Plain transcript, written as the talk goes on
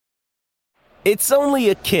It's only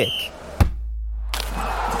a kick,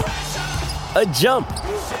 a jump,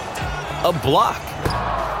 a block.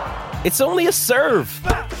 It's only a serve.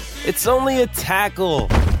 It's only a tackle,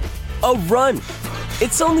 a run.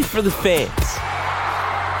 It's only for the fans.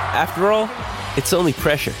 After all, it's only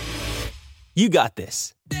pressure. You got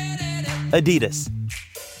this. Adidas.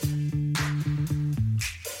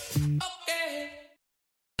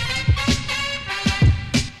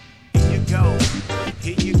 Here you go.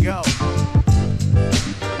 Here you go.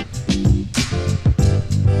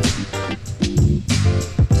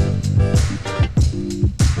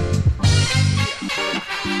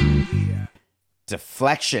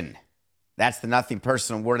 Deflection. That's the nothing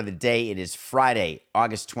personal word of the day. It is Friday,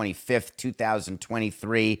 August 25th,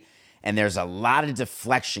 2023, and there's a lot of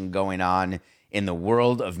deflection going on in the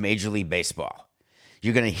world of Major League Baseball.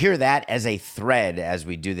 You're going to hear that as a thread as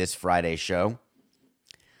we do this Friday show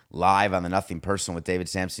live on the Nothing Personal with David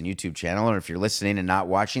Sampson YouTube channel. And if you're listening and not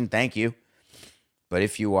watching, thank you. But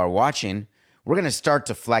if you are watching, we're going to start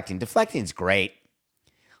deflecting. Deflecting is great.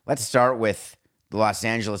 Let's start with the Los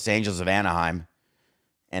Angeles Angels of Anaheim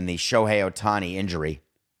and the Shohei Ohtani injury.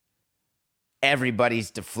 Everybody's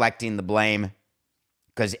deflecting the blame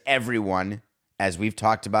because everyone, as we've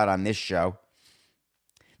talked about on this show,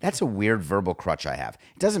 that's a weird verbal crutch I have.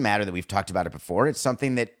 It doesn't matter that we've talked about it before. It's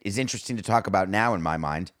something that is interesting to talk about now in my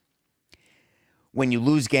mind. When you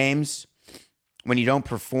lose games, when you don't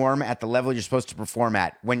perform at the level you're supposed to perform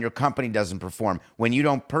at, when your company doesn't perform, when you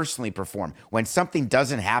don't personally perform, when something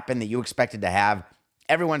doesn't happen that you expected to have,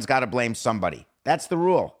 everyone's got to blame somebody. That's the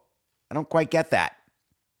rule. I don't quite get that.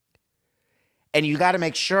 And you got to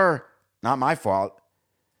make sure, not my fault,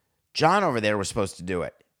 John over there was supposed to do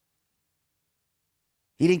it.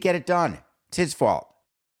 He didn't get it done. It's his fault.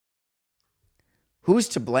 Who's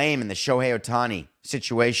to blame in the Shohei Ohtani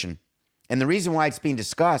situation? And the reason why it's being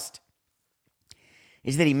discussed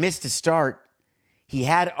is that he missed a start. He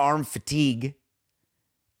had arm fatigue,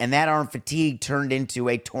 and that arm fatigue turned into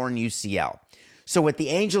a torn UCL. So what the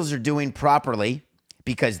Angels are doing properly,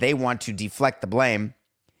 because they want to deflect the blame,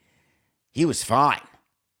 he was fine.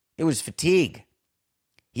 It was fatigue.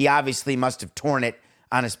 He obviously must have torn it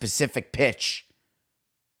on a specific pitch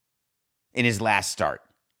in his last start,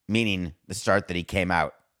 meaning the start that he came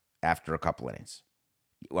out after a couple innings,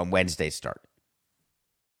 on Wednesday's start.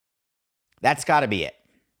 That's got to be it.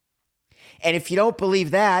 And if you don't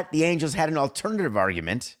believe that, the Angels had an alternative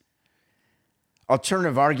argument.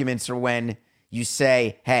 Alternative arguments are when you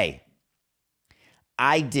say, hey,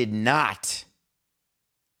 I did not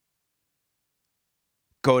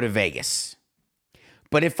go to Vegas.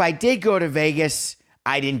 But if I did go to Vegas,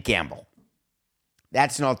 I didn't gamble.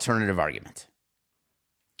 That's an alternative argument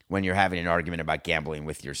when you're having an argument about gambling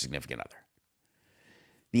with your significant other.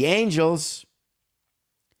 The Angels,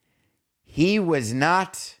 he was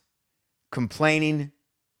not complaining.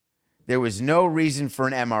 There was no reason for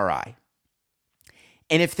an MRI.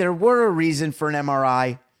 And if there were a reason for an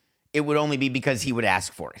MRI, it would only be because he would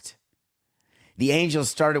ask for it. The Angels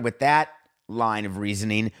started with that line of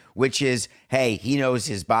reasoning, which is, hey, he knows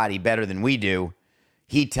his body better than we do.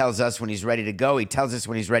 He tells us when he's ready to go. He tells us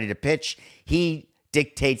when he's ready to pitch. He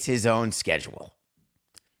dictates his own schedule.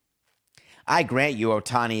 I grant you,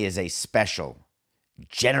 Ohtani is a special,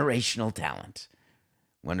 generational talent.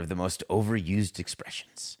 One of the most overused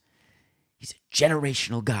expressions. He's a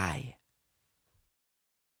generational guy.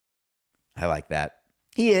 I like that.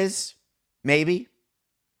 He is. Maybe.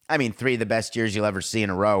 I mean, 3 of the best years you'll ever see in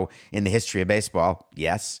a row in the history of baseball.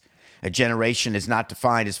 Yes. A generation is not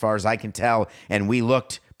defined as far as I can tell. And we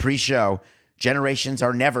looked pre-show. Generations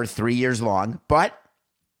are never 3 years long. But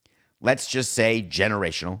let's just say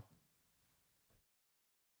generational.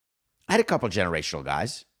 I had a couple generational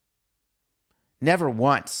guys. Never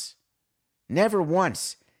once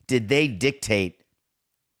did they dictate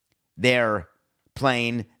their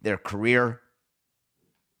playing, their career.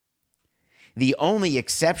 The only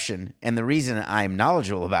exception, and the reason I'm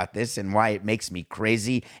knowledgeable about this and why it makes me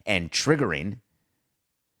crazy and triggering,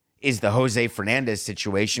 is the Jose Fernandez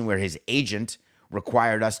situation where his agent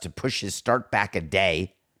required us to push his start back a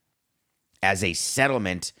day as a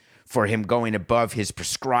settlement for him going above his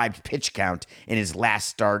prescribed pitch count in his last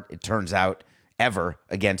start, it turns out, ever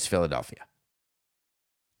against Philadelphia.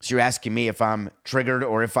 So you're asking me if I'm triggered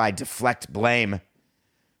or if I deflect blame.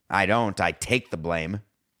 I don't. I take the blame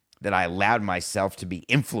that I allowed myself to be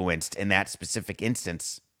influenced in that specific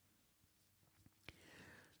instance.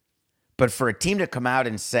 But for a team to come out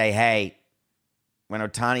and say, hey, when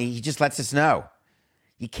Ohtani, he just lets us know.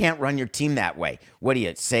 You can't run your team that way. What do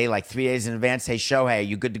you say, like 3 days in advance? Hey, Shohei, are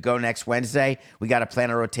you good to go next Wednesday? We got to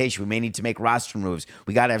plan a rotation. We may need to make roster moves.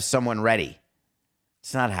 We got to have someone ready.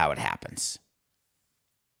 It's not how it happens.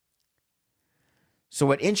 So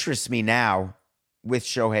what interests me now with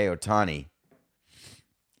Shohei Ohtani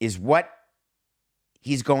is what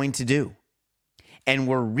he's going to do. And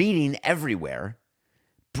we're reading everywhere,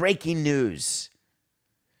 breaking news.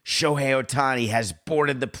 Shohei Ohtani has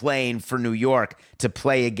boarded the plane for New York to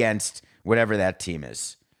play against whatever that team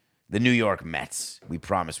is. The New York Mets. We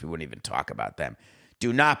promised we wouldn't even talk about them.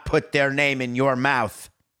 Do not put their name in your mouth.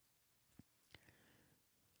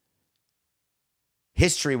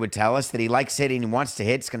 History would tell us that he likes hitting, he wants to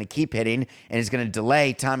hit, he's going to keep hitting, and he's going to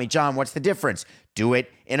delay Tommy John. What's the difference? Do it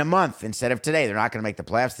in a month instead of today. They're not going to make the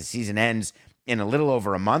playoffs. The season ends in a little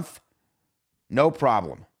over a month. No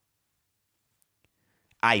problem.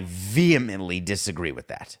 I vehemently disagree with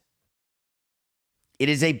that. It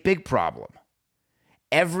is a big problem.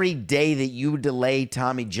 Every day that you delay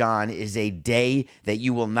Tommy John is a day that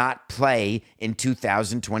you will not play in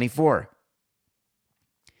 2024.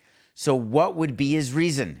 So what would be his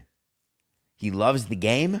reason? He loves the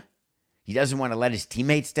game? He doesn't want to let his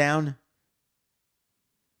teammates down?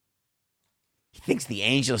 He thinks the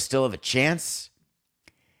Angels still have a chance?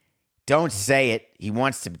 Don't say it. He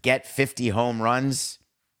wants to get 50 home runs?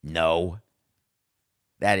 No.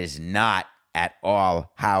 That is not at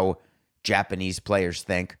all how Japanese players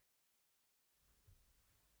think.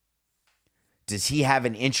 Does he have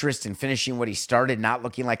an interest in finishing what he started, not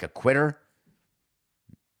looking like a quitter?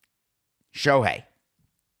 Shohei,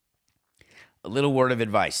 a little word of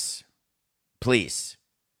advice. Please,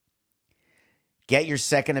 get your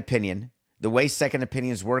second opinion. The way second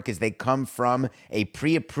opinions work is they come from a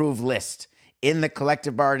pre-approved list. In the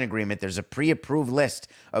collective bargaining agreement, there's a pre-approved list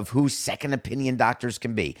of who second opinion doctors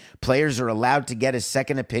can be. Players are allowed to get a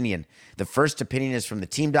second opinion. The first opinion is from the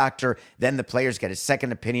team doctor, then the players get a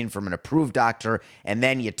second opinion from an approved doctor, and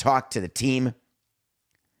then you talk to the team.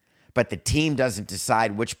 But the team doesn't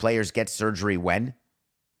decide which players get surgery when.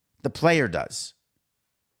 The player does.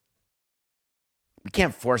 We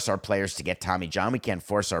can't force our players to get Tommy John. We can't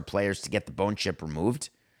force our players to get the bone chip removed.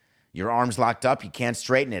 Your arm's locked up. You can't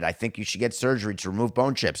straighten it. I think you should get surgery to remove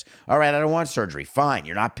bone chips. All right, I don't want surgery. Fine.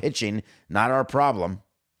 You're not pitching. Not our problem.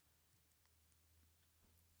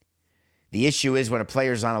 The issue is when a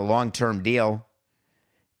player's on a long-term deal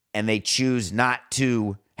and they choose not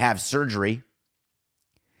to have surgery.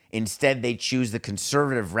 Instead, they choose the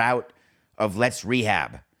conservative route of let's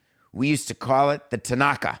rehab. We used to call it the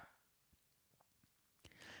Tanaka.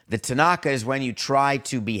 The Tanaka is when you try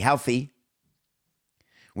to be healthy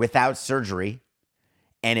without surgery,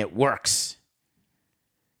 and it works.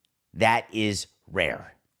 That is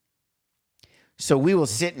rare. So we will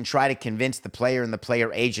sit and try to convince the player and the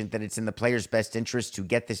player agent that it's in the player's best interest to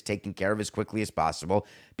get this taken care of as quickly as possible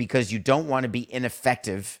because you don't want to be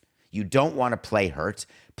ineffective. You don't want to play hurt.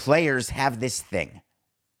 Players have this thing,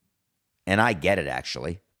 and I get it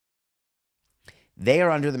actually. They are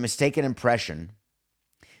under the mistaken impression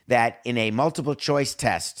that in a multiple choice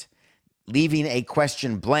test, leaving a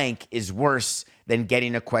question blank is worse than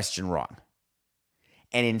getting a question wrong.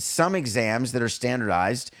 And in some exams that are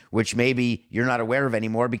standardized, which maybe you're not aware of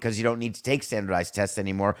anymore because you don't need to take standardized tests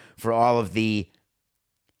anymore for all of the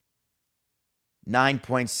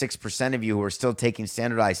 9.6% of you who are still taking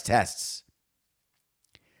standardized tests.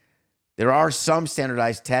 There are some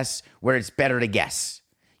standardized tests where it's better to guess.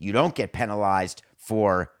 You don't get penalized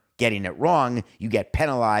for getting it wrong. You get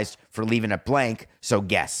penalized for leaving it blank, so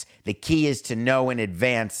guess. The key is to know in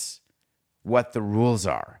advance what the rules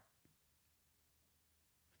are.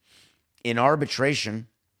 In arbitration,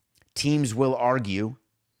 teams will argue,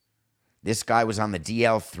 this guy was on the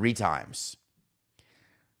DL 3 times.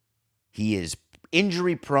 He is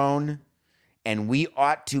injury prone, and we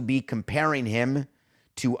ought to be comparing him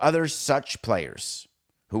to other such players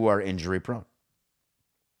who are injury prone.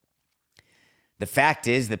 The fact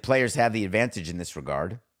is that players have the advantage in this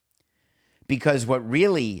regard because what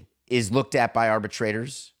really is looked at by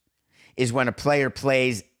arbitrators is when a player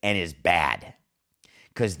plays and is bad.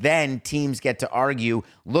 Because then teams get to argue,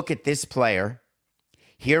 look at this player.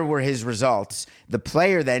 Here were his results. The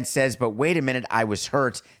player then says, but wait a minute, I was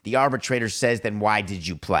hurt. The arbitrator says, then why did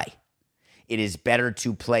you play? It is better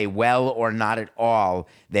to play well or not at all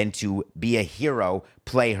than to be a hero,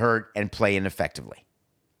 play hurt, and play ineffectively.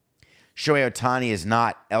 Shohei Ohtani is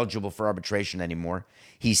not eligible for arbitration anymore.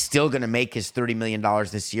 He's still going to make his $30 million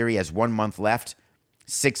this year. He has 1 month left,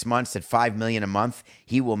 6 months at $5 million a month.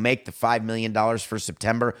 He will make the $5 million for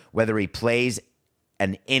September, whether he plays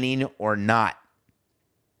an inning or not.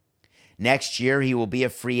 Next year, he will be a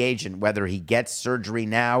free agent, whether he gets surgery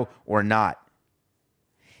now or not.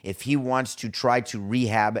 If he wants to try to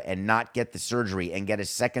rehab and not get the surgery and get a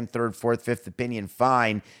second, third, fourth, fifth opinion,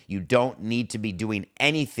 fine. You don't need to be doing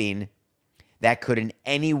anything that could in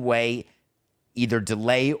any way either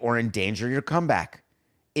delay or endanger your comeback.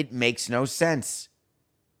 It makes no sense.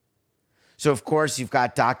 So, of course, you've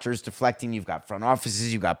got doctors deflecting, you've got front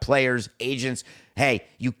offices, you've got players, agents. Hey,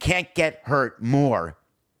 you can't get hurt more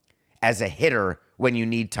as a hitter when you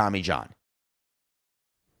need Tommy John.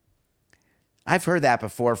 I've heard that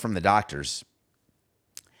before from the doctors.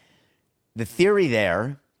 The theory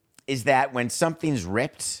there is that when something's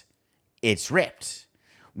ripped, it's ripped.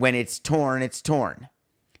 When it's torn, it's torn.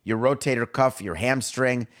 Your rotator cuff, your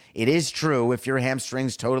hamstring, it is true if your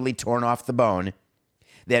hamstring's totally torn off the bone,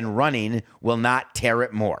 then running will not tear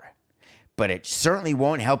it more. But it certainly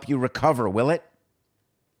won't help you recover, will it?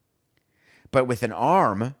 But with an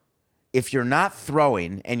arm, if you're not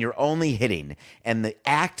throwing and you're only hitting, and the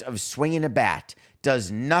act of swinging a bat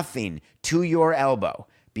does nothing to your elbow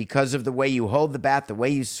because of the way you hold the bat, the way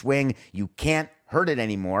you swing, you can't hurt it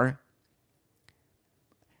anymore.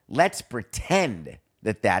 Let's pretend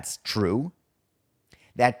that that's true.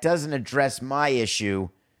 That doesn't address my issue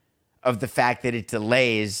of the fact that it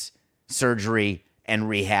delays surgery and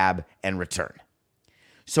rehab and return.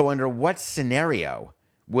 So under what scenario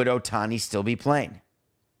would Ohtani still be playing?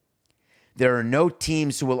 There are no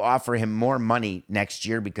teams who will offer him more money next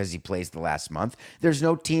year because he plays the last month. There's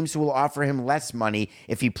no teams who will offer him less money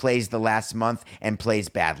if he plays the last month and plays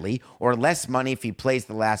badly, or less money if he plays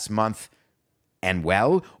the last month and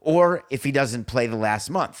well, or if he doesn't play the last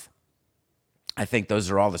month. I think those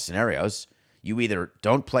are all the scenarios. You either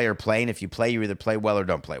don't play or play, and if you play, you either play well or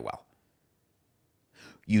don't play well.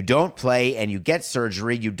 You don't play and you get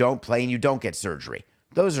surgery, you don't play and you don't get surgery.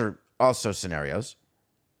 Those are also scenarios.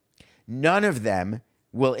 None of them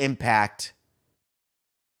will impact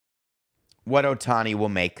what Ohtani will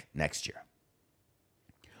make next year.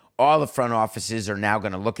 All the front offices are now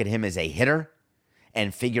going to look at him as a hitter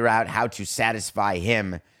and figure out how to satisfy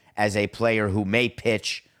him as a player who may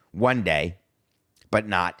pitch one day, but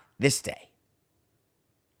not this day.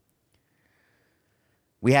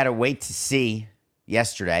 We had to wait to see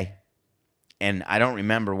yesterday, and I don't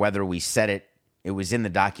remember whether we said it. It was in the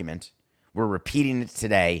document. We're repeating it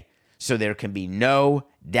today so there can be no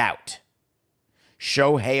doubt.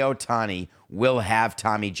 Shohei Ohtani will have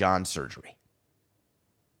Tommy John surgery.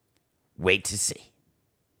 Wait to see.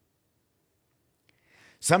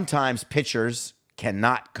 Sometimes pitchers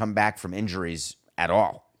cannot come back from injuries at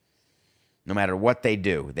all. No matter what they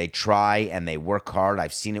do, they try and they work hard.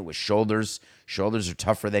 I've seen it with shoulders. Shoulders are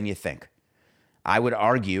tougher than you think. I would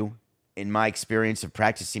argue, in my experience of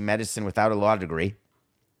practicing medicine without a law degree,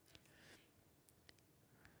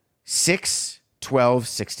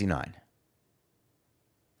 6/12/69.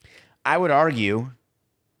 I would argue,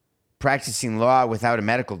 practicing law without a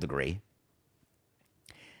medical degree,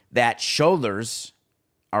 that shoulders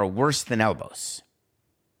are worse than elbows.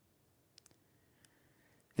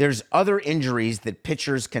 There's other injuries that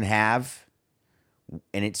pitchers can have,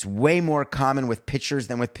 and it's way more common with pitchers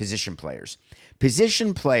than with position players.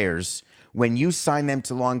 Position players, when you sign them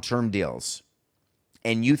to long-term deals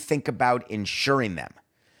and you think about insuring them,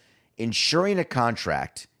 insuring a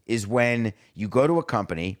contract is when you go to a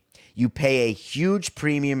company, you pay a huge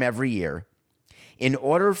premium every year. In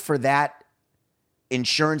order for that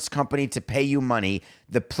insurance company to pay you money,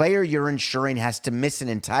 the player you're insuring has to miss an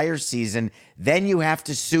entire season, then you have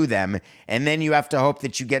to sue them, and then you have to hope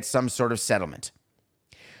that you get some sort of settlement.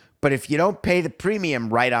 But if you don't pay the premium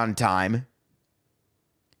right on time,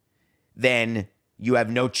 then you have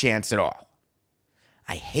no chance at all.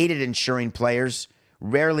 I hated insuring players,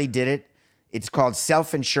 rarely did it. It's called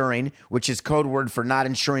self-insuring, which is code word for not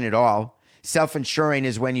insuring at all. Self-insuring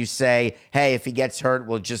is when you say, hey, if he gets hurt,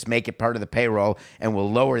 we'll just make it part of the payroll and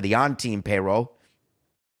we'll lower the on-team payroll.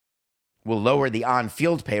 We'll lower the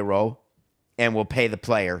on-field payroll and we'll pay the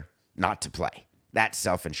player not to play. That's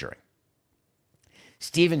self-insuring.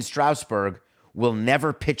 Steven Strasburg will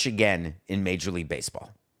never pitch again in Major League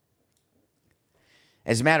Baseball.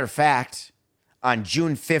 As a matter of fact, on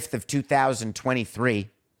June 5th of 2023,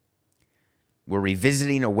 we're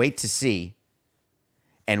revisiting a wait to see,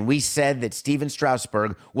 and we said that Steven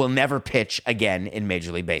Strasburg will never pitch again in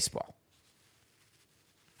Major League Baseball.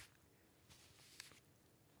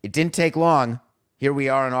 It didn't take long. Here we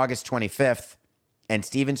are on August 25th, and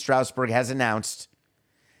Steven Strasburg has announced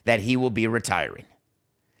that he will be retiring.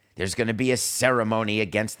 There's going to be a ceremony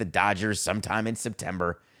against the Dodgers sometime in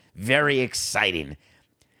September. Very exciting.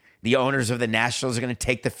 The owners of the Nationals are going to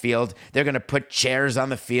take the field. They're going to put chairs on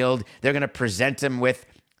the field. They're going to present him with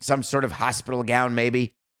some sort of hospital gown,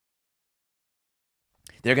 maybe.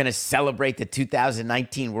 They're going to celebrate the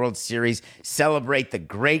 2019 World Series, celebrate the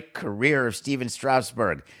great career of Steven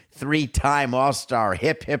Strasburg, 3-time All-Star.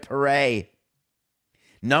 Hip, hip, hooray.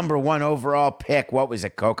 Number 1 overall pick. What was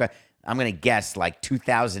it, Coca? I'm going to guess like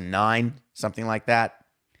 2009, something like that.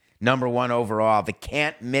 Number 1 overall. The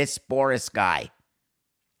can't-miss Boris guy.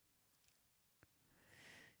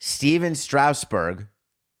 Steven Strasburg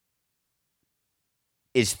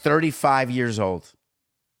is 35 years old.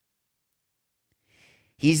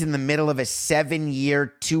 He's in the middle of a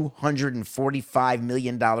 7-year, $245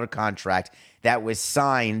 million contract that was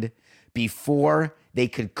signed before they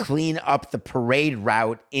could clean up the parade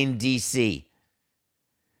route in D.C.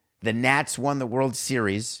 The Nats won the World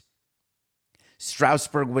Series.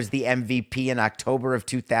 Strasburg was the MVP in October of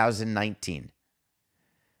 2019.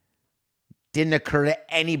 Didn't occur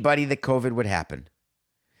to anybody that COVID would happen.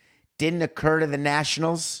 Didn't occur to the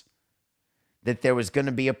Nationals that there was going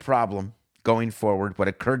to be a problem going forward. What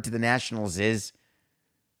occurred to the Nationals is,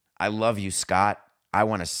 I love you, Scott. I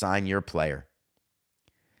want to sign your player.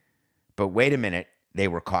 But wait a minute. They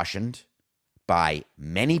were cautioned by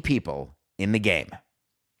many people in the game.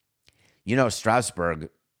 You know, Strasburg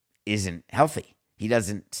isn't healthy. He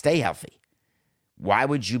doesn't stay healthy. Why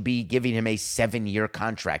would you be giving him a 7-year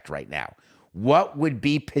contract right now? What would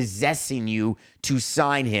be possessing you to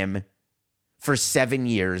sign him for 7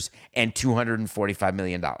 years and $245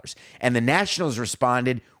 million? And the Nationals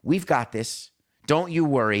responded, we've got this. Don't you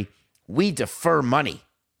worry. We defer money.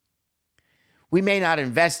 We may not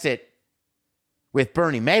invest it with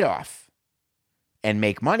Bernie Madoff and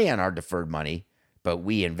make money on our deferred money, but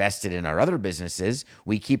we invest it in our other businesses.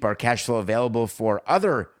 We keep our cash flow available for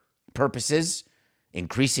other purposes,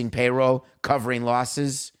 increasing payroll, covering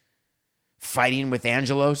losses, fighting with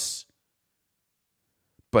Angelos.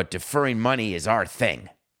 But deferring money is our thing.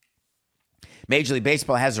 Major League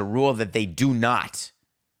Baseball has a rule that they do not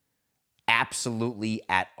absolutely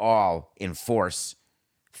at all enforce.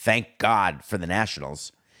 Thank God for the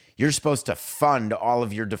Nationals. You're supposed to fund all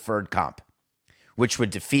of your deferred comp, which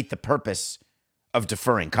would defeat the purpose of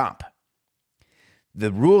deferring comp.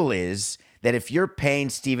 The rule is that if you're paying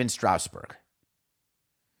Steven Strasburg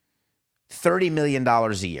 $30 million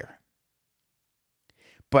a year,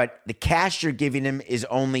 but the cash you're giving him is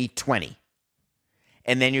only 20,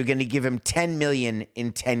 and then you're going to give him 10 million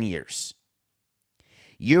in 10 years.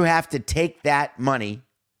 You have to take that money,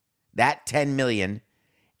 that 10 million,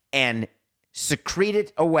 and secrete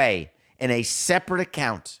it away in a separate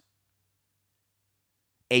account,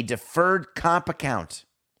 a deferred comp account,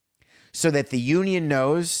 so that the union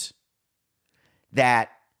knows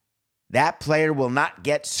that that player will not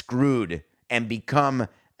get screwed and become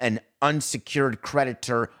an unsecured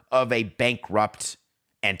creditor of a bankrupt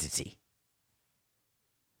entity.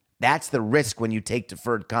 That's the risk when you take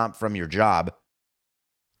deferred comp from your job,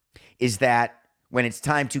 is that when it's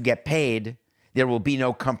time to get paid, there will be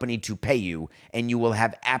no company to pay you, and you will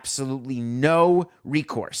have absolutely no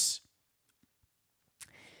recourse.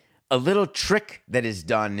 A little trick that is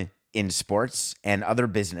done in sports and other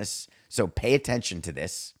business, so pay attention to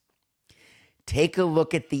this. Take a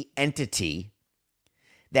look at the entity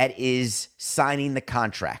that is signing the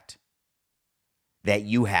contract that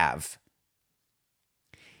you have.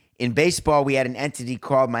 In baseball, we had an entity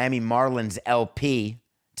called Miami Marlins LP.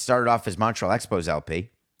 It started off as Montreal Expos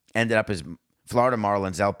LP, ended up as Florida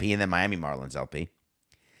Marlins LP, and then Miami Marlins LP.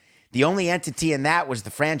 The only entity in that was the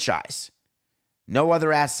franchise. No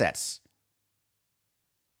other assets.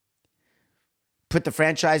 Put the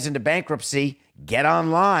franchise into bankruptcy, get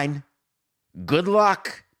online. Good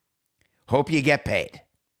luck. Hope you get paid.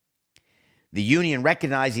 The union,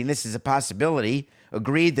 recognizing this is a possibility,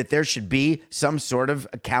 agreed that there should be some sort of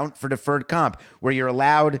account for deferred comp where you're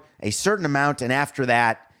allowed a certain amount, and after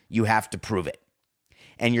that, you have to prove it.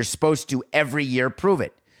 And you're supposed to every year prove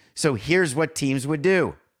it. So here's what teams would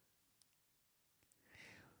do.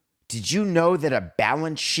 Did you know that a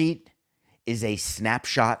balance sheet is a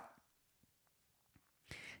snapshot?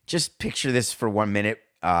 Just picture this for 1 minute.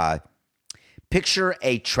 Picture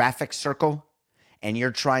a traffic circle, and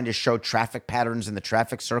you're trying to show traffic patterns in the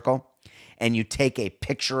traffic circle, and you take a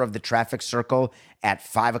picture of the traffic circle at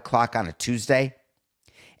 5 o'clock on a Tuesday,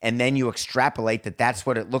 and then you extrapolate that that's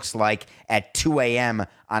what it looks like at 2 a.m.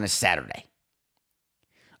 on a Saturday.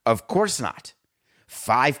 Of course not.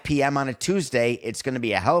 5 p.m. on a Tuesday, it's going to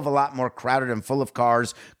be a hell of a lot more crowded and full of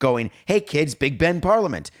cars going, hey kids, Big Ben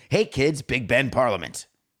Parliament. Hey kids, Big Ben Parliament.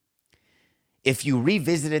 If you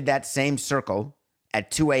revisited that same circle at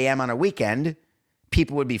 2 a.m. on a weekend,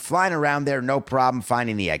 people would be flying around there, no problem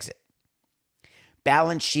finding the exit.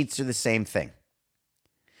 Balance sheets are the same thing.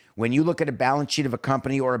 When you look at a balance sheet of a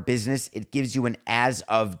company or a business, it gives you an as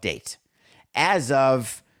of date. As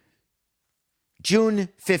of June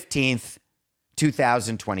 15th,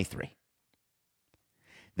 2023.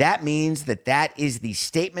 That means that is the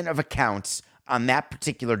statement of accounts on that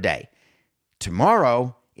particular day.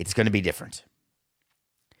 Tomorrow, it's going to be different.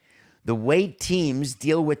 The way teams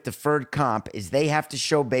deal with deferred comp is they have to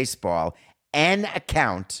show baseball an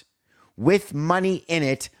account with money in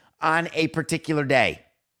it on a particular day.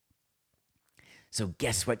 So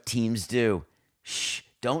guess what teams do? Shh,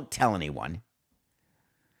 don't tell anyone.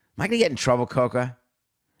 Am I going to get in trouble, Coca?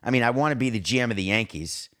 I mean, I want to be the GM of the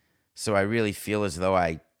Yankees, so I really feel as though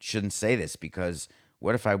I shouldn't say this, because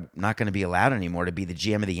what if I'm not going to be allowed anymore to be the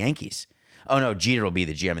GM of the Yankees? Oh, no, Jeter will be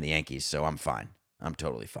the GM of the Yankees, so I'm fine. I'm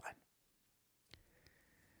totally fine.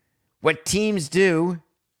 What teams do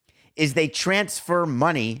is they transfer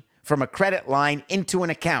money from a credit line into an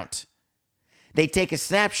account. They take a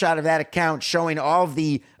snapshot of that account showing all of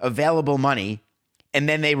the available money, and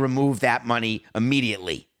then they remove that money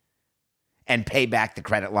immediately and pay back the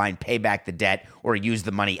credit line, pay back the debt, or use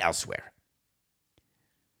the money elsewhere.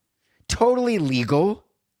 Totally legal,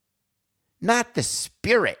 not the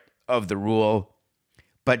spirit of the rule,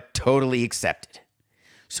 but totally accepted.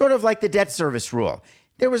 Sort of like the debt service rule.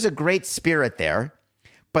 There was a great spirit there,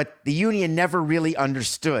 but the union never really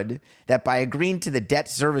understood that by agreeing to the debt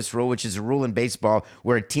service rule, which is a rule in baseball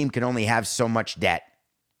where a team can only have so much debt,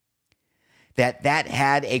 that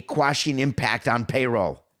had a quashing impact on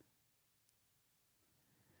payroll.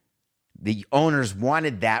 The owners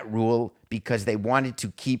wanted that rule because they wanted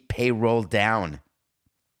to keep payroll down.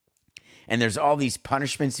 And there's all these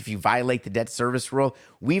punishments if you violate the debt service rule.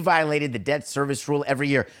 We violated the debt service rule every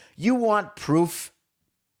year. You want proof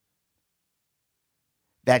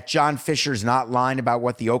that John Fisher's not lying about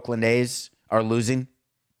what the Oakland A's are losing?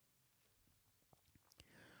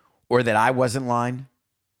 Or that I wasn't lying?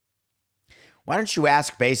 Why don't you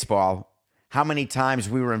ask baseball how many times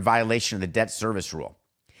we were in violation of the debt service rule?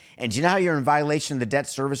 And do you know how you're in violation of the debt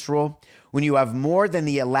service rule? When you have more than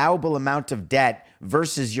the allowable amount of debt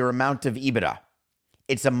versus your amount of EBITDA.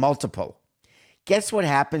 It's a multiple. Guess what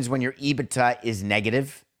happens when your EBITDA is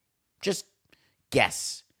negative? Just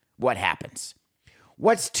guess what happens.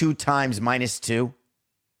 What's 2 times minus 2?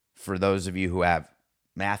 For those of you who have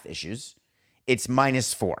math issues, it's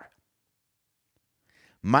minus 4.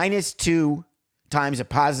 Minus 2 times a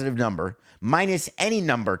positive number, minus any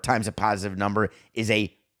number times a positive number is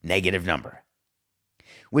a negative number.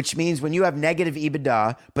 Which means when you have negative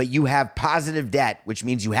EBITDA, but you have positive debt, which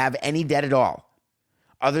means you have any debt at all,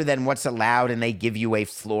 other than what's allowed, and they give you a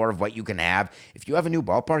floor of what you can have. If you have a new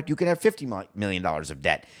ballpark, you can have $50 million of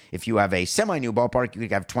debt. If you have a semi-new ballpark, you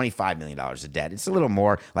can have $25 million of debt. It's a little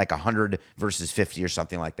more like 100 versus 50 or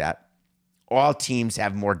something like that. All teams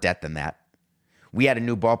have more debt than that. We had a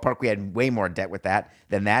new ballpark. We had way more debt with that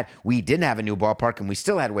than that. We didn't have a new ballpark, and we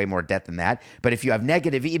still had way more debt than that. But if you have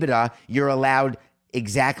negative EBITDA, you're allowed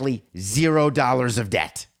exactly $0 of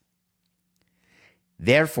debt.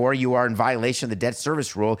 Therefore, you are in violation of the debt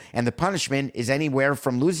service rule, and the punishment is anywhere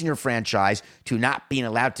from losing your franchise to not being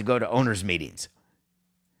allowed to go to owners' meetings.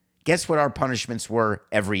 Guess what our punishments were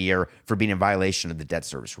every year for being in violation of the debt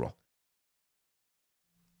service rule?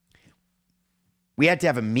 We had to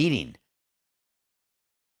have a meeting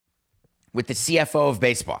with the CFO of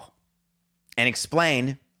baseball and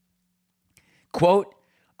explain, quote,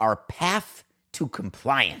 our path to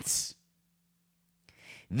compliance.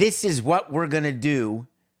 This is what we're going to do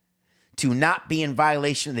to not be in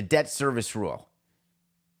violation of the debt service rule.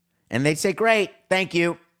 And they'd say, great, thank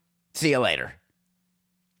you, see you later.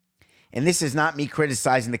 And this is not me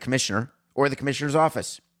criticizing the commissioner or the commissioner's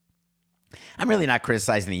office. I'm really not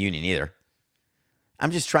criticizing the union either.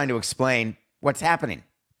 I'm just trying to explain what's happening.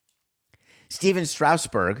 Steven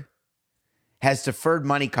Strasburg has deferred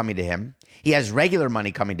money coming to him. He has regular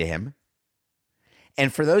money coming to him.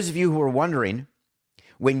 And for those of you who are wondering,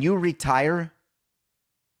 when you retire,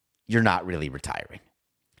 you're not really retiring.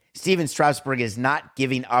 Steven Strasburg is not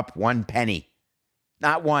giving up one penny.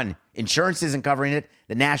 Not one. Insurance isn't covering it.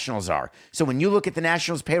 The Nationals are. So when you look at the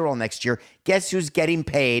Nationals payroll next year, guess who's getting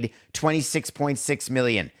paid $26.6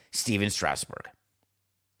 million? Steven Strasburg.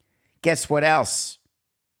 Guess what else?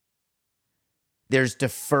 There's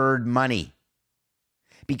deferred money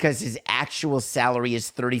because his actual salary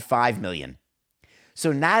is $35 million.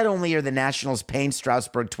 So not only are the Nationals paying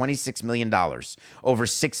Strasburg $26 million over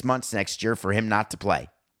 6 months next year for him not to play,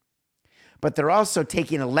 but they're also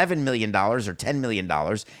taking $11 million or $10 million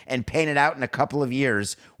and paying it out in a couple of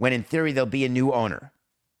years when in theory there'll be a new owner.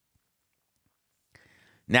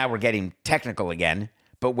 Now we're getting technical again,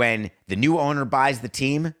 but when the new owner buys the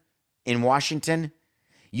team, in Washington,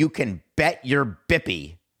 you can bet your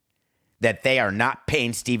bippy that they are not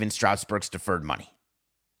paying Steven Strasburg's deferred money.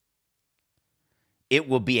 It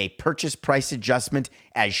will be a purchase price adjustment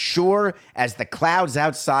as sure as the clouds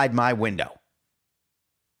outside my window.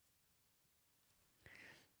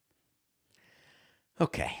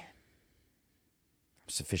 Okay. I'm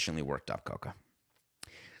sufficiently worked up, Coca.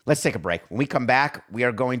 Let's take a break. When we come back, we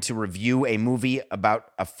are going to review a movie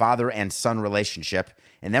about a father and son relationship.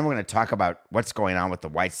 And then we're going to talk about what's going on with the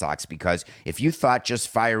White Sox, because if you thought just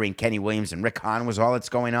firing Kenny Williams and Rick Hahn was all that's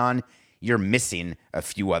going on, you're missing a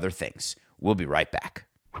few other things. We'll be right back.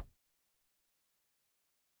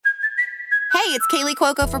 Hey, it's Kaylee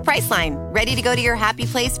Cuoco for Priceline. Ready to go to your happy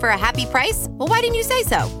place for a happy price? Well, why didn't you say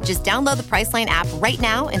so? Just download the Priceline app right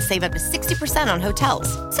now and save up to 60% on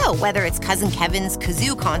hotels. So whether it's Cousin Kevin's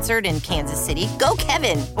Kazoo Concert in Kansas City, go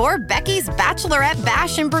Kevin, or Becky's Bachelorette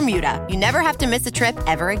Bash in Bermuda, you never have to miss a trip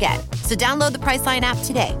ever again. So download the Priceline app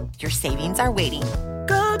today. Your savings are waiting.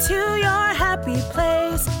 Go to your happy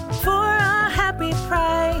place for a happy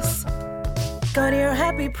price. Go to your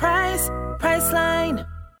happy price, Priceline.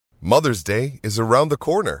 Mother's Day is around the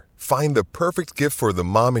corner. Find the perfect gift for the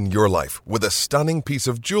mom in your life with a stunning piece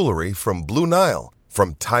of jewelry from Blue Nile.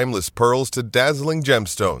 From timeless pearls to dazzling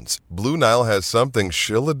gemstones, Blue Nile has something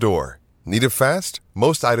she'll adore. Need it fast?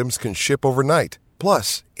 Most items can ship overnight.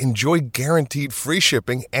 Plus, enjoy guaranteed free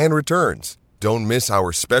shipping and returns. Don't miss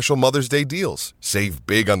our special Mother's Day deals. Save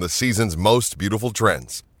big on the season's most beautiful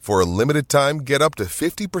trends. For a limited time, get up to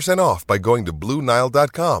 50% off by going to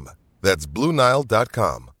BlueNile.com. That's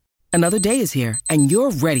BlueNile.com. Another day is here, and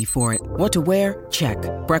you're ready for it. What to wear? Check.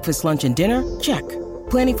 Breakfast, lunch, and dinner? Check.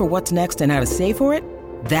 Planning for what's next and how to save for it?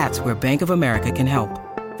 That's where Bank of America can help.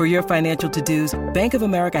 For your financial to-dos, Bank of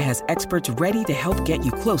America has experts ready to help get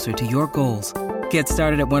you closer to your goals. Get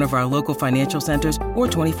started at one of our local financial centers or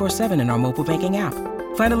 24/7 in our mobile banking app.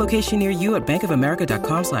 Find a location near you at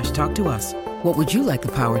bankofamerica.com/talktous. What would you like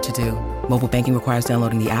the power to do? Mobile banking requires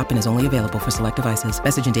downloading the app and is only available for select devices.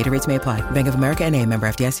 Message and data rates may apply. Bank of America N.A., member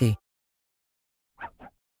FDIC.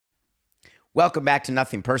 Welcome back to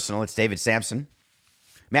Nothing Personal. It's David Sampson.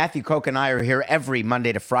 Matthew Koch and I are here every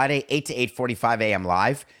Monday to Friday, 8 to 8:45 a.m.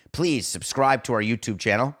 live. Please subscribe to our YouTube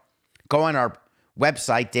channel. Go on our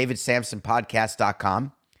website,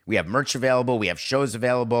 davidsampsonpodcast.com. We have merch available. We have shows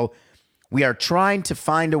available. We are trying to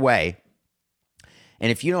find a way,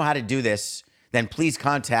 and if you know how to do this, then please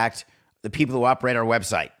contact the people who operate our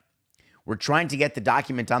website. We're trying to get the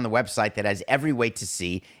document on the website that has every way to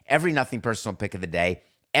see, every Nothing Personal pick of the day,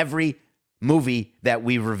 every movie that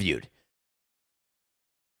we reviewed.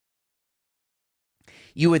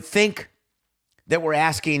 You would think that we're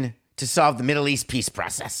asking to solve the Middle East peace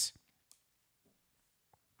process.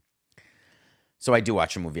 So I do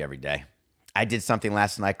watch a movie every day. I did something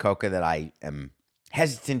last night, Coca, that I am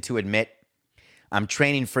hesitant to admit. I'm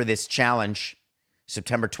training for this challenge,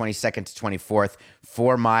 September 22nd to 24th,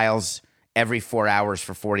 4 miles every 4 hours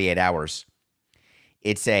for 48 hours.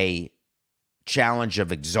 It's a challenge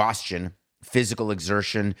of exhaustion, physical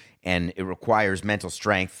exertion, and it requires mental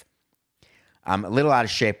strength. I'm a little out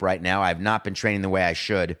of shape right now. I've not been training the way I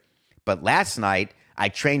should. But last night, I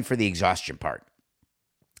trained for the exhaustion part.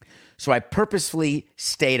 So I purposefully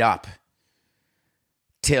stayed up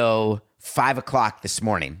till 5 o'clock this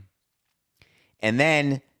morning and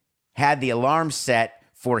then had the alarm set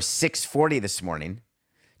for 6:40 this morning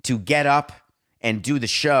to get up and do the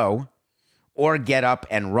show or get up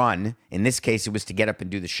and run. In this case, it was to get up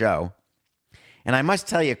and do the show. And I must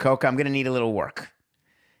tell you, Coca, I'm going to need a little work.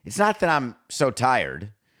 It's not that I'm so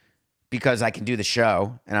tired because I can do the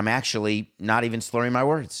show and I'm actually not even slurring my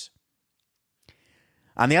words.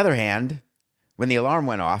 On the other hand, when the alarm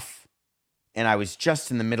went off and I was just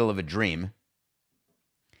in the middle of a dream,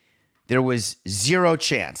 there was zero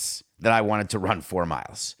chance that I wanted to run 4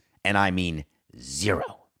 miles. And I mean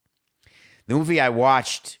zero. The movie I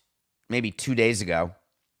watched maybe 2 days ago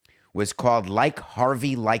was called Like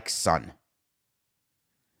Harvey, Like Son.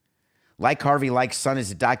 Like Harvey, Like Son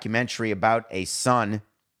is a documentary about a son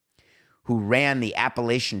who ran the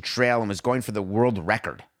Appalachian Trail and was going for the world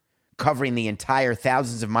record, covering the entire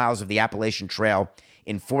thousands of miles of the Appalachian Trail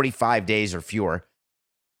in 45 days or fewer.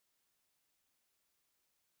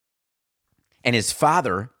 And his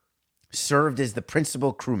father served as the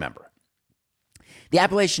principal crew member. The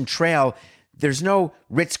Appalachian Trail, there's no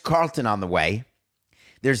Ritz-Carlton on the way.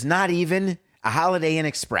 There's not even a Holiday Inn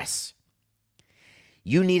Express.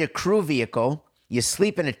 You need a crew vehicle. You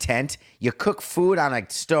sleep in a tent. You cook food on a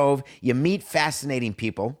stove. You meet fascinating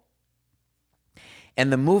people.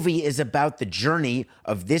 And the movie is about the journey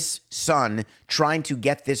of this son trying to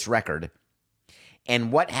get this record.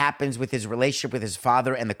 and what happens with his relationship with his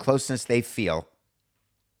father and the closeness they feel.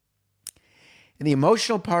 And the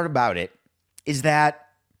emotional part about it is that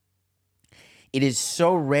it is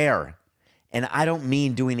so rare, and I don't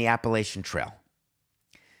mean doing the Appalachian Trail.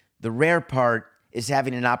 The rare part is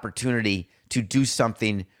having an opportunity to do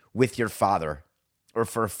something with your father, or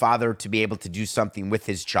for a father to be able to do something with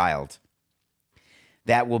his child.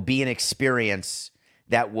 That will be an experience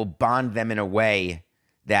that will bond them in a way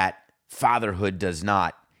that fatherhood does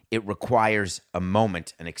not. It requires a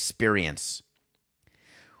moment, an experience.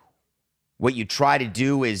 What you try to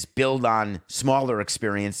do is build on smaller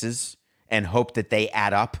experiences and hope that they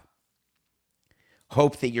add up.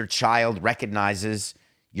 Hope that your child recognizes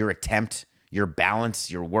your attempt, your balance,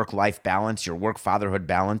 your work-life balance, your work-fatherhood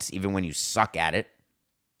balance, even when you suck at it.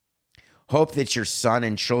 Hope that your son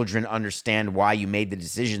and children understand why you made the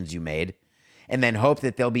decisions you made, and then hope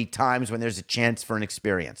that there'll be times when there's a chance for an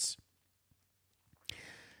experience.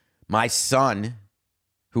 My son,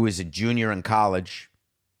 who is a junior in college,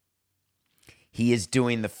 he is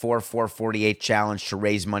doing the 4-4-48 challenge to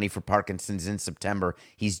raise money for Parkinson's in September.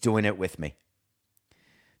 He's doing it with me.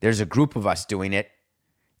 There's a group of us doing it,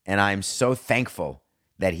 and I'm so thankful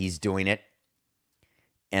that he's doing it,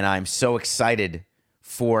 and I'm so excited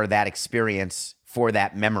for that experience, for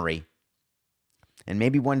that memory. And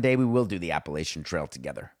maybe one day we will do the Appalachian Trail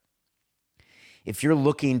together. If you're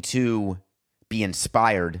looking to be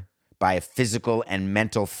inspired by a physical and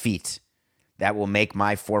mental feat that will make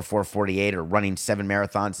my 4-4-48 or running 7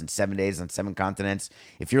 marathons in 7 days on 7 continents,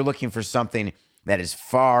 if you're looking for something that is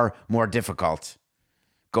far more difficult,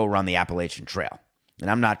 go run the Appalachian Trail. And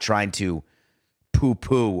I'm not trying to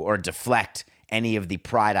poo-poo or deflect any of the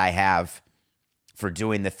pride I have for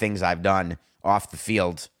doing the things I've done off the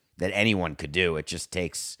field that anyone could do. It just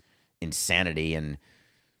takes insanity and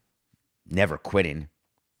never quitting.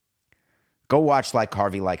 Go watch Like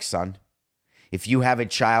Harvey Like Son. If you have a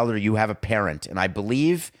child or you have a parent, and I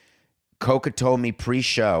believe Coca told me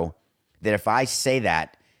pre-show that if I say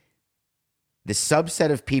that, the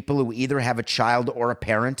subset of people who either have a child or a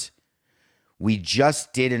parent, we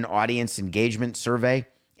just did an audience engagement survey,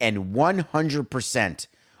 and 100%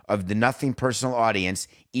 of the Nothing Personal audience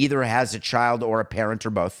either has a child or a parent or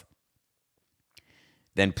both,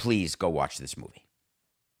 then please go watch this movie.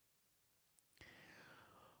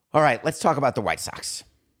 All right, let's talk about the White Sox.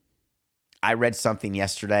 I read something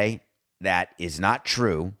yesterday that is not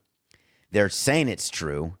true. They're saying it's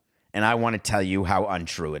true, and I want to tell you how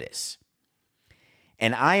untrue it is.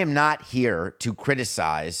 And I am not here to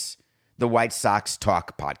criticize the White Sox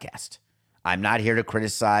Talk podcast. I'm not here to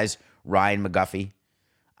criticize Ryan McGuffey.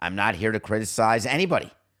 I'm not here to criticize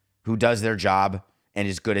anybody who does their job and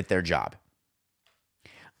is good at their job.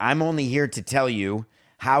 I'm only here to tell you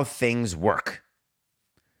how things work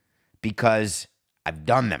because I've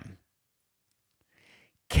done them.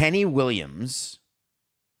 Kenny Williams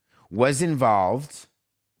was involved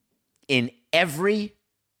in every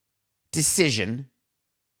decision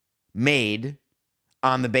made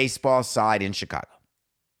on the baseball side in Chicago.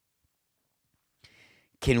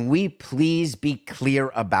 Can we please be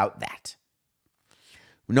clear about that?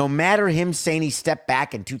 No matter him saying he stepped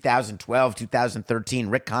back in 2012, 2013,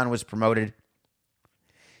 Rick Hahn was promoted.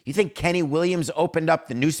 You think Kenny Williams opened up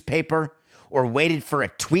the newspaper or waited for a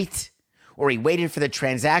tweet or he waited for the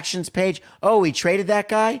transactions page? Oh, he traded that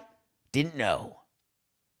guy? Didn't know.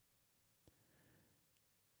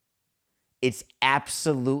 It's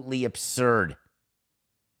absolutely absurd.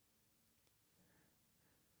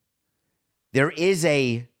 There is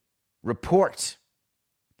a report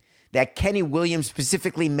that Kenny Williams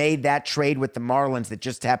specifically made that trade with the Marlins that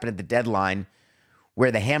just happened at the deadline,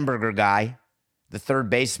 where the hamburger guy, the third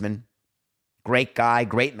baseman, great guy,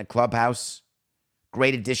 great in the clubhouse,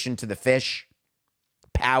 great addition to the fish,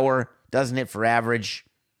 power, doesn't hit for average,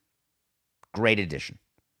 great addition.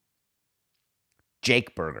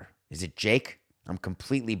 Jake Burger. Is it Jake? I'm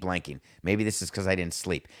completely blanking. Maybe this is because I didn't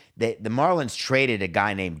sleep. The Marlins traded a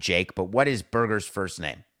guy named Jake, but what is Burger's first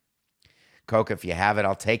name? Coke, if you have it,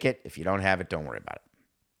 I'll take it. If you don't have it, don't worry about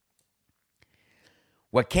it.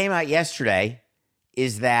 What came out yesterday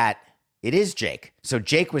is that it is Jake. So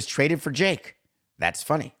Jake was traded for Jake. That's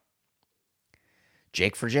funny.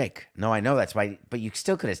 Jake for Jake. No, I know that's why, but you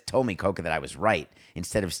still could have told me, Coca, that I was right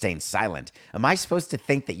instead of staying silent. Am I supposed to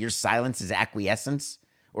think that your silence is acquiescence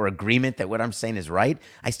or agreement that what I'm saying is right?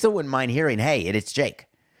 I still wouldn't mind hearing, hey, it's Jake.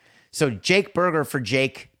 So Jake Burger for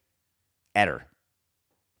Jake Etter,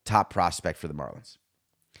 top prospect for the Marlins.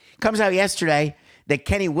 Comes out yesterday that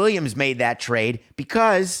Kenny Williams made that trade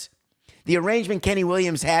because the arrangement Kenny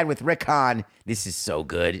Williams had with Rick Hahn, this is so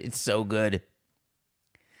good. It's so good.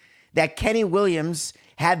 that Kenny Williams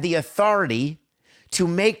had the authority to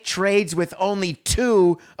make trades with only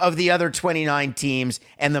 2 of the other 29 teams,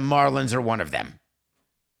 and the Marlins are one of them.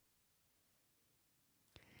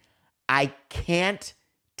 I can't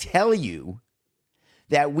tell you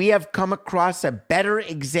that we have come across a better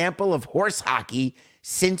example of horse hockey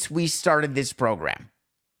since we started this program.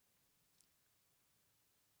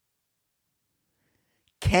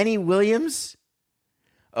 Kenny Williams?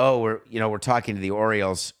 Oh, we're talking to the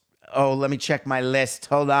Orioles. Oh, let me check my list.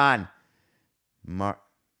 Hold on.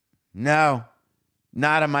 No,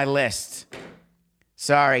 not on my list.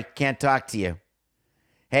 Sorry, can't talk to you.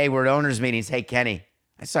 Hey, we're at owners meetings. Hey, Kenny.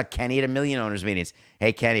 I saw Kenny at a million owners meetings.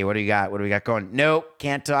 Hey, Kenny, what do you got? What do we got going? Nope,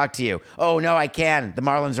 can't talk to you. Oh, no, I can. The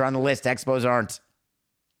Marlins are on the list. Expos aren't.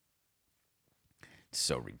 It's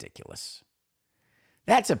so ridiculous.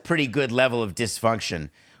 That's a pretty good level of dysfunction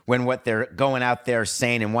when what they're going out there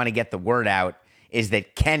saying and want to get the word out is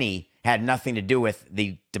that Kenny had nothing to do with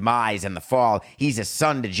the demise and the fall. He's a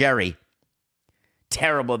son to Jerry.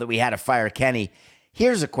 Terrible that we had to fire Kenny.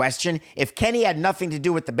 Here's a question. If Kenny had nothing to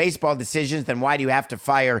do with the baseball decisions, then why do you have to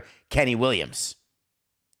fire Kenny Williams?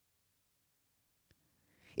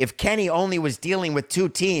 If Kenny only was dealing with 2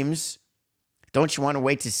 teams, don't you want to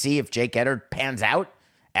wait to see if Jake Eddard pans out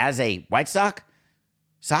as a White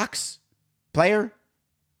Sox player?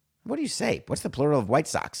 What do you say? What's the plural of White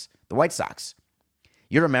Sox? The White Sox.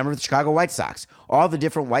 You're a member of the Chicago White Sox. All the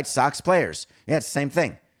different White Sox players. Yeah, it's the same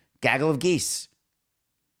thing. Gaggle of geese.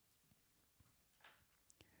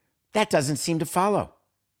 That doesn't seem to follow.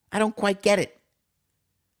 I don't quite get it.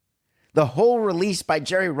 The whole release by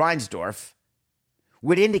Jerry Reinsdorf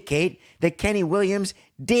would indicate that Kenny Williams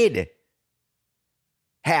did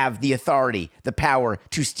have the authority, the power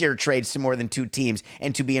to steer trades to more than 2 teams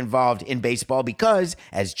and to be involved in baseball because,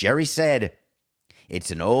 as Jerry said,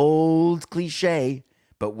 it's an old cliche,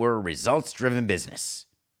 but we're a results-driven business.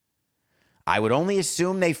 I would only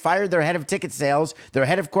assume they fired their head of ticket sales, their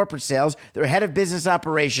head of corporate sales, their head of business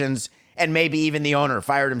operations, and maybe even the owner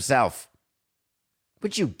fired himself.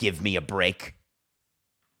 Would you give me a break?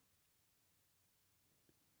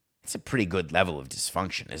 It's a pretty good level of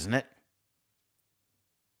dysfunction, isn't it?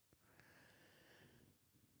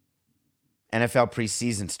 NFL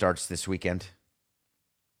preseason starts this weekend.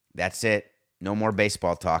 That's it. No more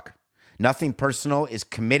baseball talk. Nothing Personal is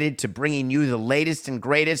committed to bringing you the latest and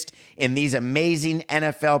greatest in these amazing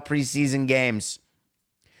NFL preseason games.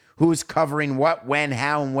 Who's covering what, when,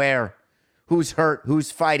 how, and where? Who's hurt?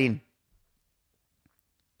 Who's fighting?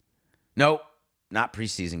 Nope, not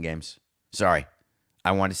preseason games. Sorry.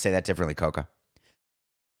 I wanted to say that differently, Coca.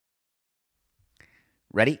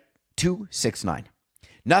 Ready? 269.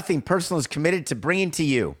 Nothing Personal is committed to bringing to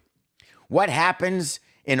you what happens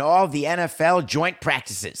in all the NFL joint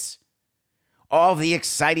practices, all the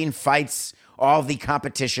exciting fights, all the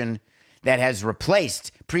competition that has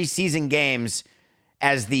replaced preseason games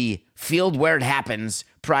as the field where it happens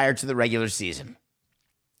prior to the regular season.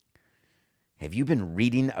 Have you been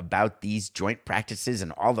reading about these joint practices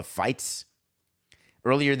and all the fights?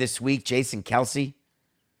 Earlier this week, Jason Kelce,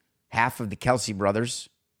 half of the Kelce brothers,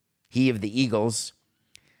 he of the Eagles.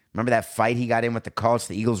 Remember that fight he got in with the Colts?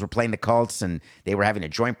 The Eagles were playing the Colts, and they were having a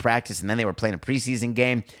joint practice, and then they were playing a preseason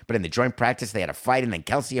game. But in the joint practice, they had a fight, and then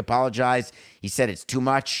Kelce apologized. He said it's too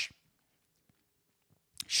much.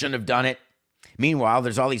 Shouldn't have done it. Meanwhile,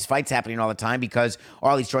 there's all these fights happening all the time because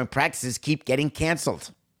all these joint practices keep getting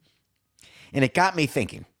canceled. And it got me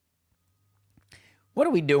thinking, what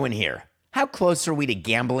are we doing here? How close are we to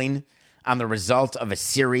gambling on the result of a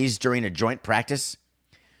series during a joint practice?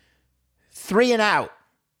 3 and out.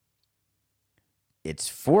 It's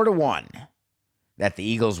 4-1 that the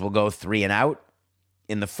Eagles will go 3 and out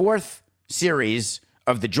in the 4th series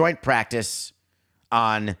of the joint practice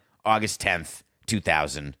on August 10th,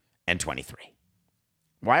 2023.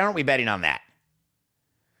 Why aren't we betting on that?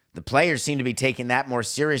 The players seem to be taking that more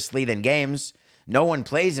seriously than games. No one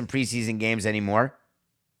plays in preseason games anymore.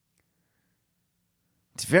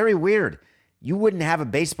 It's very weird. You wouldn't have a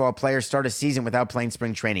baseball player start a season without playing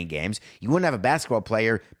spring training games. You wouldn't have a basketball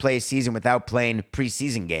player play a season without playing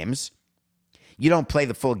preseason games. You don't play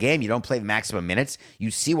the full game. You don't play the maximum minutes.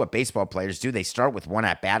 You see what baseball players do. They start with 1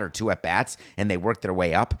 at-bat or 2 at-bats, and they work their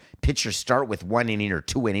way up. Pitchers start with 1 inning or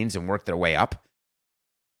 2 innings and work their way up.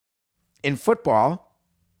 In football,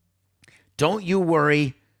 don't you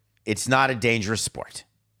worry, it's not a dangerous sport.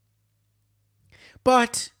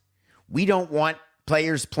 But we don't want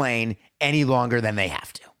players playing any longer than they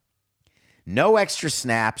have to. No extra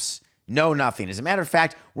snaps, no nothing. As a matter of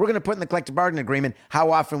fact, we're going to put in the collective bargaining agreement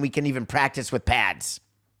how often we can even practice with pads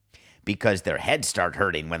because their heads start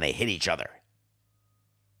hurting when they hit each other.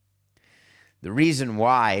 The reason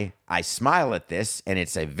why I smile at this, and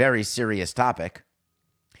it's a very serious topic,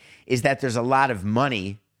 is that there's a lot of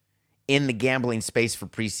money in the gambling space for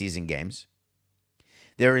preseason games.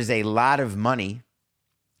 There is a lot of money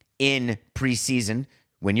in preseason.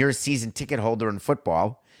 When you're a season ticket holder in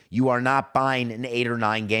football, you are not buying an 8 or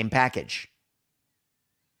 9 game package.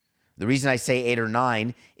 The reason I say 8 or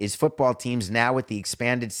 9 is football teams now with the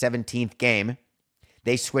expanded 17th game,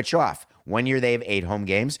 they switch off. One year they have 8 home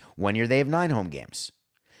games. One year they have 9 home games.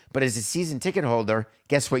 But as a season ticket holder,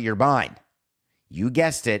 guess what you're buying? You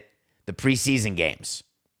guessed it, the preseason games.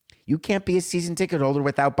 You can't be a season ticket holder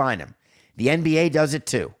without buying them. The NBA does it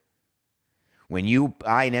too. When you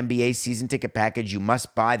buy an NBA season ticket package, you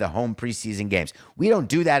must buy the home preseason games. We don't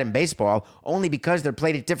do that in baseball only because they're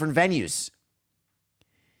played at different venues.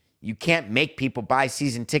 You can't make people buy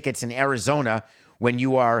season tickets in Arizona when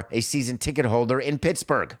you are a season ticket holder in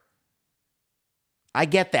Pittsburgh. I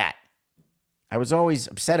get that. I was always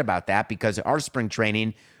upset about that because our spring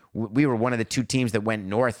training, we were one of the 2 teams that went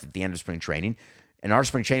north at the end of spring training, and our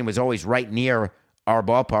spring training was always right near our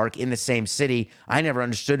ballpark in the same city. I never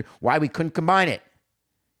understood why we couldn't combine it.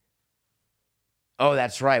 Oh,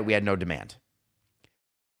 that's right. We had no demand.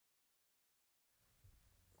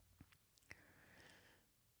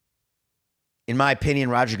 In my opinion,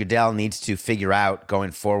 Roger Goodell needs to figure out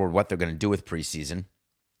going forward what they're going to do with preseason.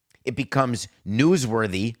 It becomes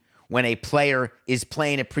newsworthy when a player is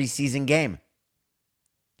playing a preseason game.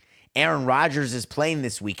 Aaron Rodgers is playing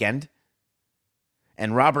this weekend,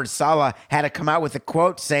 and Robert Saleh had to come out with a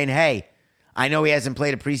quote saying, hey, I know he hasn't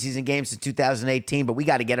played a preseason game since 2018, but we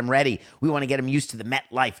got to get him ready. We want to get him used to the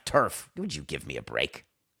MetLife turf. Would you give me a break?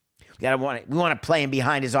 We want to play him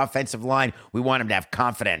behind his offensive line. We want him to have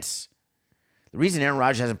confidence. The reason Aaron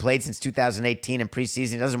Rodgers hasn't played since 2018 in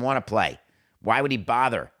preseason, he doesn't want to play. Why would he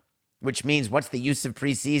bother? Which means, what's the use of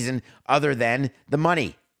preseason other than the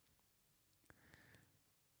money?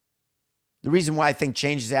 The reason why I think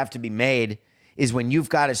changes have to be made is when you've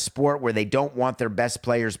got a sport where they don't want their best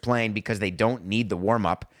players playing because they don't need the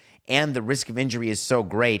warm-up and the risk of injury is so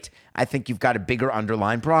great, I think you've got a bigger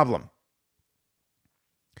underlying problem.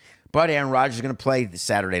 But Aaron Rodgers is going to play this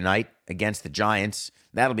Saturday night against the Giants.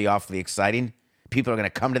 That'll be awfully exciting. People are going to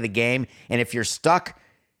come to the game, and if you're stuck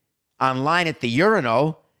online at the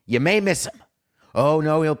urinal, you may miss him. Oh,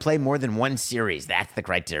 no, he'll play more than 1 series. That's the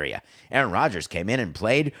criteria. Aaron Rodgers came in and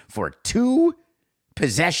played for 2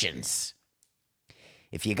 possessions.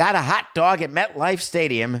 If you got a hot dog at MetLife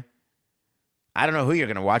Stadium, I don't know who you're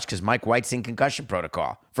going to watch because Mike White's in concussion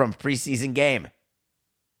protocol from a preseason game.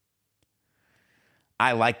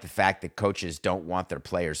 I like the fact that coaches don't want their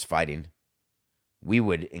players fighting. We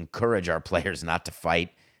would encourage our players not to fight.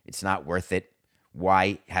 It's not worth it.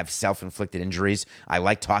 Why have self-inflicted injuries? I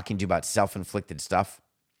like talking to you about self-inflicted stuff.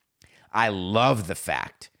 I love the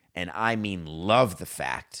fact, and I mean love the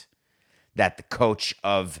fact, that the coach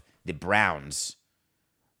of the Browns,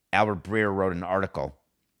 Albert Breer, wrote an article.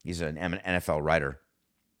 He's an NFL writer,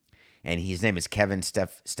 and his name is Kevin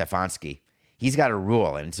Stefanski. He's got a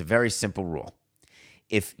rule, and it's a very simple rule.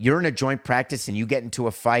 If you're in a joint practice and you get into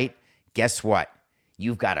a fight, guess what?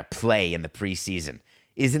 You've got to play in the preseason.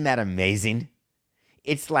 Isn't that amazing?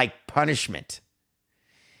 It's like punishment.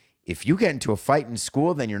 If you get into a fight in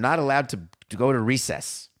school, then you're not allowed to go to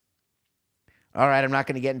recess. All right, I'm not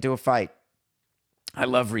going to get into a fight. I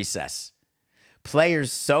love recess.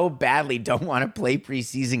 Players so badly don't want to play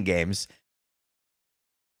preseason games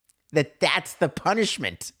that's the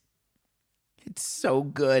punishment. It's so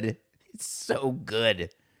good. It's so good.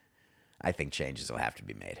 I think changes will have to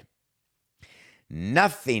be made.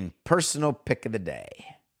 Nothing personal pick of the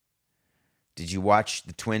day. Did you watch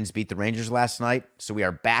the Twins beat the Rangers last night? So we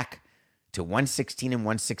are back to 116 and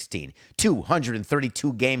 116.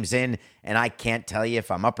 232 games in, and I can't tell you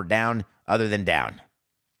if I'm up or down other than down.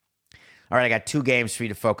 All right, I got 2 games for you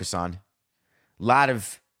to focus on. A lot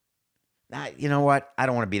of, you know what? I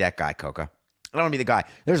don't want to be that guy, Coca. I don't want to be the guy.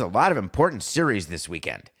 There's a lot of important series this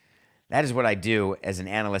weekend. That is what I do as an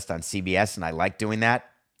analyst on CBS, and I like doing that.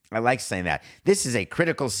 I like saying that. This is a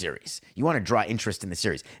critical series. You want to draw interest in the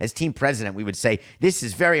series. As team president, we would say, this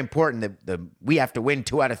is very important that we have to win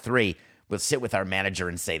 2 out of 3. We'll sit with our manager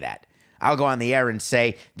and say that. I'll go on the air and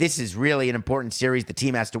say, this is really an important series. The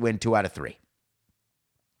team has to win 2 out of 3.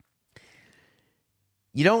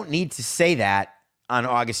 You don't need to say that on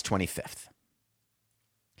August 25th.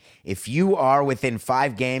 If you are within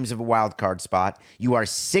 5 games of a wild card spot, you are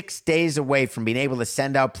 6 days away from being able to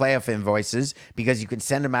send out playoff invoices because you can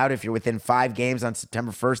send them out if you're within 5 games on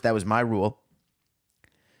September 1st. That was my rule.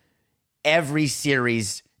 Every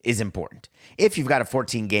series is important. If you've got a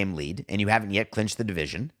 14-game lead and you haven't yet clinched the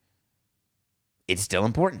division, it's still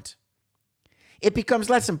important. It becomes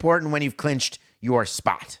less important when you've clinched your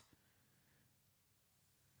spot.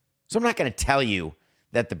 So I'm not going to tell you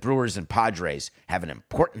that the Brewers and Padres have an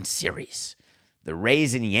important series. The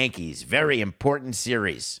Rays and Yankees, very important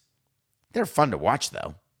series. They're fun to watch,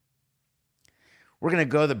 though. We're going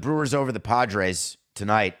to go the Brewers over the Padres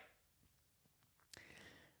tonight.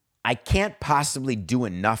 I can't possibly do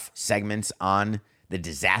enough segments on the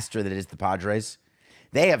disaster that is the Padres.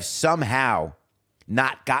 They have somehow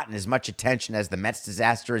not gotten as much attention as the Mets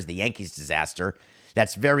disaster, as the Yankees disaster.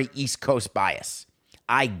 That's very East Coast bias.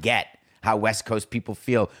 I get how West Coast people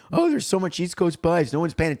feel. Oh, there's so much East Coast bias. No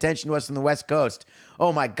one's paying attention to us on the West Coast.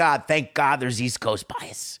 Oh my God, thank God there's East Coast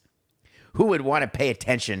bias. Who would want to pay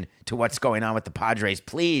attention to what's going on with the Padres?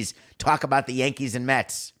 Please talk about the Yankees and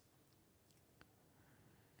Mets.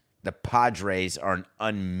 The Padres are an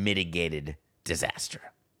unmitigated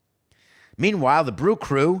disaster. Meanwhile, the Brew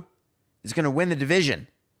Crew is going to win the division.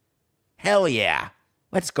 Hell yeah.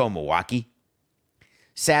 Let's go, Milwaukee.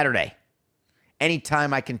 Saturday.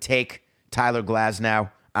 Anytime I can take Tyler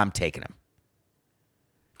Glasnow, I'm taking him.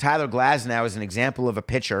 Tyler Glasnow is an example of a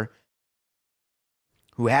pitcher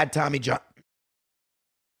who had Tommy John.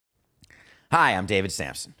 Hi, I'm David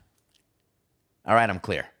Sampson. All right, I'm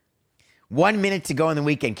clear. 1 minute to go in the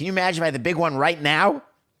weekend. Can you imagine if I had the big one right now?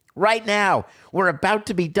 Right now. We're about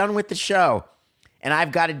to be done with the show, and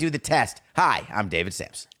I've got to do the test. Hi, I'm David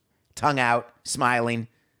Sampson. Tongue out, smiling,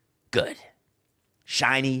 good.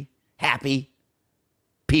 Shiny, happy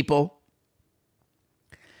people.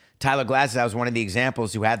 Tyler Glasnow was one of the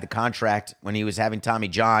examples who had the contract when he was having Tommy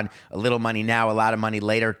John. A little money now, a lot of money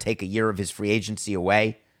later. Take a year of his free agency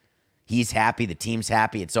away. He's happy. The team's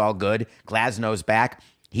happy. It's all good. Glasnow's back.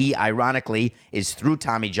 He, ironically, is through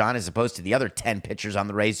Tommy John as opposed to the other 10 pitchers on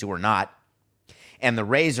the Rays who are not. And the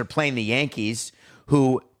Rays are playing the Yankees,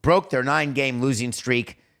 who broke their 9-game losing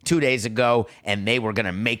streak 2 days ago, and they were going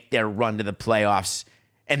to make their run to the playoffs,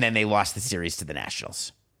 and then they lost the series to the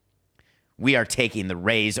Nationals. We are taking the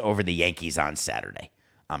Rays over the Yankees on Saturday.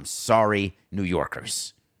 I'm sorry, New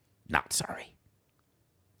Yorkers. Not sorry.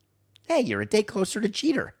 Hey, you're a day closer to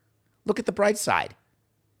Jeter. Look at the bright side.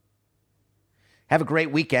 Have a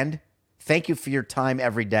great weekend. Thank you for your time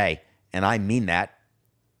every day. And I mean that.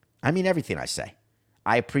 I mean everything I say.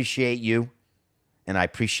 I appreciate you, and I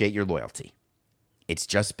appreciate your loyalty. It's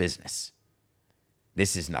just business.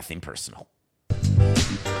 This is nothing personal.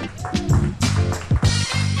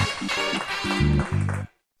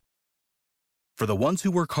 For the ones who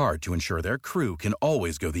work hard to ensure their crew can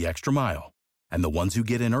always go the extra mile, and the ones who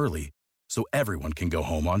get in early so everyone can go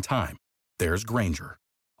home on time, there's Grainger,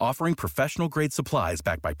 offering professional-grade supplies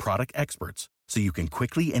backed by product experts so you can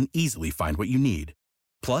quickly and easily find what you need.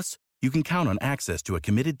 Plus, you can count on access to a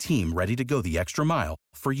committed team ready to go the extra mile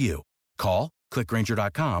for you. Call, click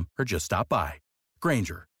Grainger.com, or just stop by.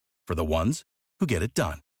 Grainger, for the ones who get it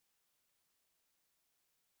done.